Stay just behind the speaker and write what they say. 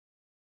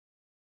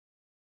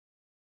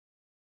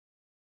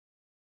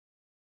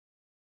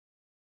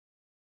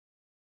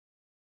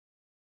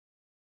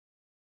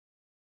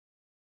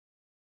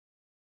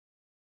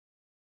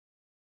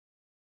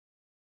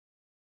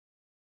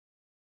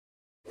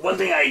One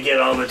thing I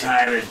get all the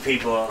time is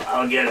people,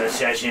 I'll get a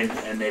session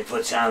and they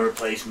put sound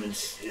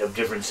replacements of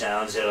different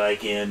sounds they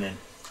like in, and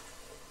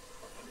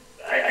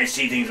I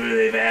see things where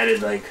they've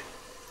added like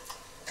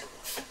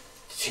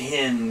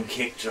 10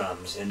 kick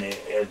drums and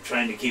they're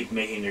trying to keep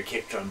making their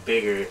kick drum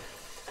bigger,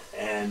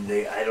 and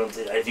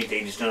I think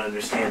they just don't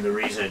understand the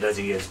reason it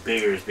doesn't get as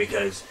bigger is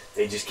because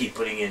they just keep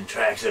putting in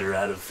tracks that are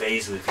out of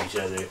phase with each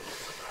other.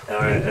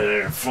 Or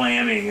they're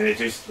flamming, and it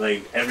just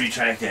like every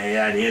track they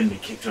add in, the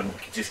kick drum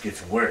just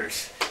gets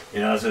worse, you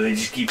know. So they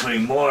just keep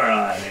putting more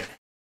on it.